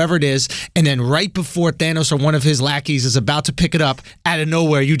glove, whoever it is, and then right before Thanos or one of his lackeys is about to pick it up, out of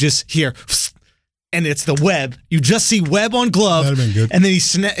nowhere, you just hear. And it's the web. You just see web on glove. That'd have been good. And then he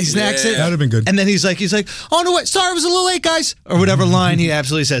snacks it. That'd have been good. And then he's like, oh no, wait, sorry, I was a little late, guys. Or whatever line he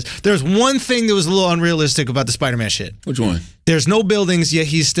absolutely says. There's one thing that was a little unrealistic about the Spider-Man shit. Which one? There's no buildings, yet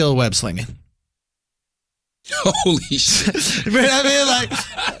he's still web slinging. Holy shit. I mean,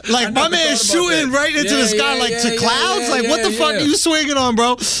 like my man's shooting right into the sky, to clouds. What the fuck are you swinging on,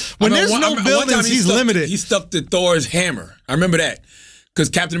 bro? When there's no buildings, he's limited. He stuck to Thor's hammer. I remember that. Because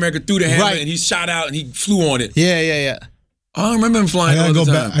Captain America threw the hammer and he shot out and he flew on it. Yeah. I don't remember him flying all the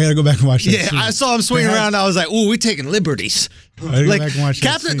time. I gotta go back and watch that. Yeah, I saw him swinging around. I was like, "Ooh, we taking liberties."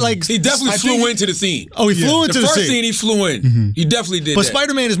 Captain, he definitely flew into the scene. Oh, he flew into the first scene. He flew in. He definitely did. But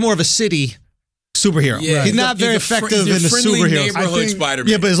Spider-Man is more of a city superhero. Yeah, he's not very effective in the superhero. Spider-Man.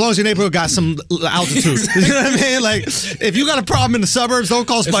 Yeah, but as long as your neighborhood got some altitude, you know what I mean? Like, if you got a problem in the suburbs, don't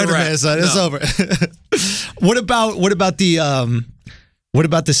call Spider-Man. Son. It's over. What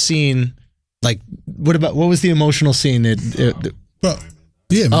about the scene? Like, what was the emotional scene? Bro,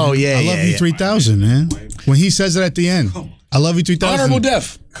 yeah, man. Oh, yeah, I love you 3000, man. When he says it at the end, I love you 3000. Honorable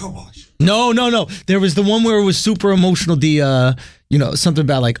death. Come on. No. There was the one where it was super emotional. Something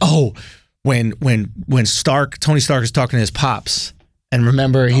about like, when Tony Stark is talking to his pops. And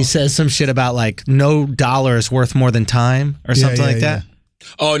remember, he says some shit about like no dollar is worth more than time or something like that.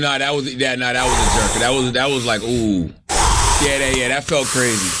 Oh no, that was a jerk. That was like, ooh. Yeah, that felt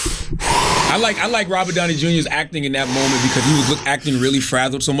crazy. I like Robert Downey Jr.'s acting in that moment because he was acting really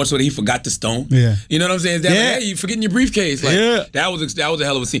frazzled so much so that he forgot the stone. Yeah. You know what I'm saying? Hey, you forgetting your briefcase. That was a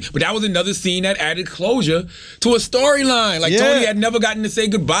hell of a scene. But that was another scene that added closure to a storyline. Like Tony had never gotten to say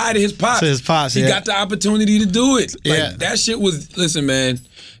goodbye to his pops. He got the opportunity to do it. Like that shit was, listen, man,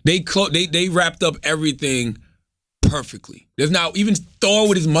 they wrapped up everything perfectly. There's now even Thor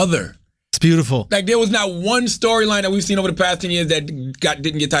with his mother. It's beautiful. Like there was not one storyline that we've seen over the past 10 years that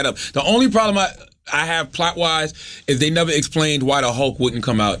didn't get tied up. The only problem I have plot wise is they never explained why the Hulk wouldn't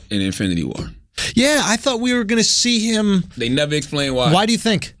come out in Infinity War. Yeah, I thought we were gonna see him. They never explained why. Why do you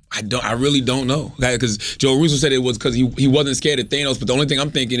think? I really don't know. Because Joe Russo said it was because he wasn't scared of Thanos. But the only thing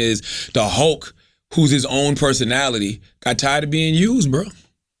I'm thinking is the Hulk, who's his own personality, got tired of being used, bro.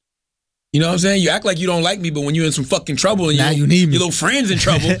 You know what I'm saying? You act like you don't like me, but when you're in some fucking trouble and now you need me. Your little friend's in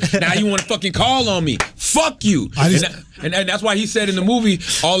trouble, now you want to fucking call on me. Fuck you. And that's why he said in the movie,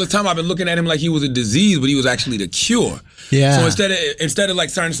 all the time I've been looking at him like he was a disease, but he was actually the cure. Yeah. So instead of like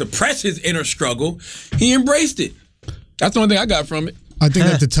starting to suppress his inner struggle, he embraced it. That's the only thing I got from it. I think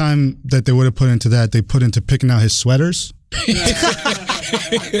at the time that they would have put into that, they put into picking out his sweaters.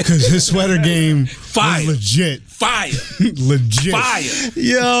 Because his sweater game was legit. Legit. Fire.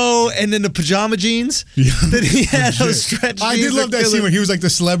 Yo, and then the pajama jeans that he had, those stretch jeans. I did love that scene where he was like the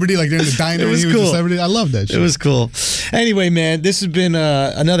celebrity, like they're in the diner and he was the celebrity. I love that shit. It was cool. Anyway, man, this has been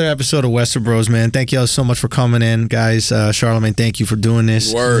another episode of Western Bros, man. Thank y'all so much for coming in, guys. Charlamagne, thank you for doing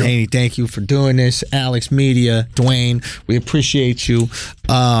this. Word. Haney, thank you for doing this. Alex Media, Dwayne, we appreciate you.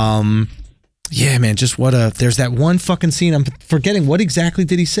 Yeah, man, there's that one fucking scene. I'm forgetting, what exactly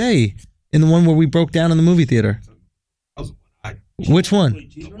did he say in the one where we broke down in the movie theater? Which one?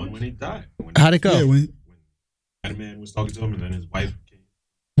 The one when he died. How'd it go? Yeah, when Spider-Man was talking to him and then his wife came.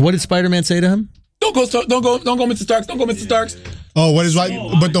 What did Spider-Man say to him? Don't go, Mr. Starks. Don't go, Mr. Starks. Oh, what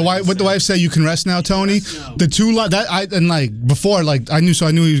the wife said, you can rest now, Tony. The two before, I knew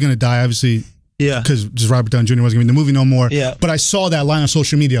he was gonna die, obviously. Yeah. Because just Robert Downey Jr. wasn't gonna be in the movie no more. Yeah. But I saw that line on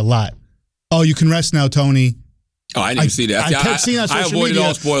social media a lot. Oh, you can rest now, Tony. Oh, I didn't even see that. I kept seeing that on social avoided media,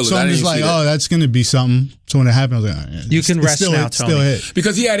 all spoilers. So I'm just like, that's going to be something. So when it happened, I was like, you can rest now, Tony. Still hit.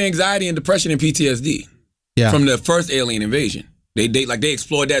 Because he had anxiety and depression and PTSD. from the first alien invasion. They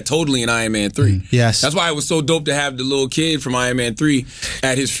explored that totally in Iron Man 3. Yes. That's why it was so dope to have the little kid from Iron Man 3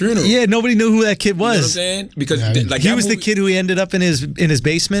 at his funeral. Yeah, nobody knew who that kid was. You know what I'm saying? Because he was the kid who ended up in his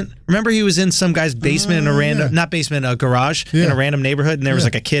basement. Remember, he was in some guy's basement in a random, not basement, a garage in a random neighborhood, and there was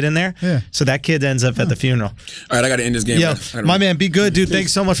like a kid in there. Yeah. So that kid ends up at the funeral. All right, I got to end this game. Yo, my man, be good, dude.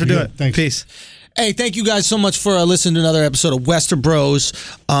 Thanks so much for doing it. Thanks. Peace. Hey, thank you guys so much for listening to another episode of Wester Bros.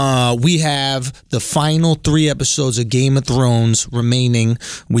 We have the final 3 episodes of Game of Thrones remaining.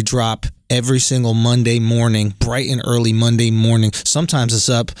 We drop every single Monday morning, bright and early Monday morning. Sometimes it's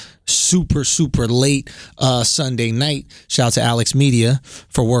up super, super late Sunday night. Shout out to Alex Media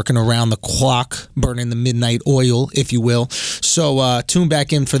for working around the clock, burning the midnight oil, if you will. So tune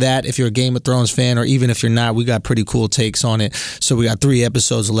back in for that if you're a Game of Thrones fan, or even if you're not, we got pretty cool takes on it. So we got 3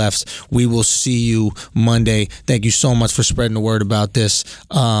 episodes left. We will see you Monday. Thank you so much for spreading the word about this.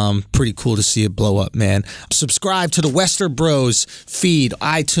 Pretty cool to see it blow up, man. Subscribe to the Wester Bros feed,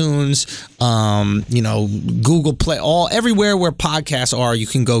 iTunes, Google Play, everywhere where podcasts are, you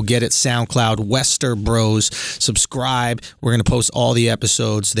can go get it. SoundCloud, Wester Bros. Subscribe. We're going to post all the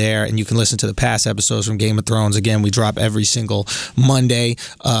episodes there, and you can listen to the past episodes from Game of Thrones. Again, we drop every single Monday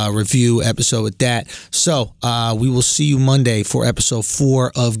review episode with that. So we will see you Monday for episode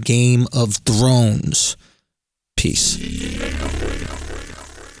 4 of Game of Thrones. Peace.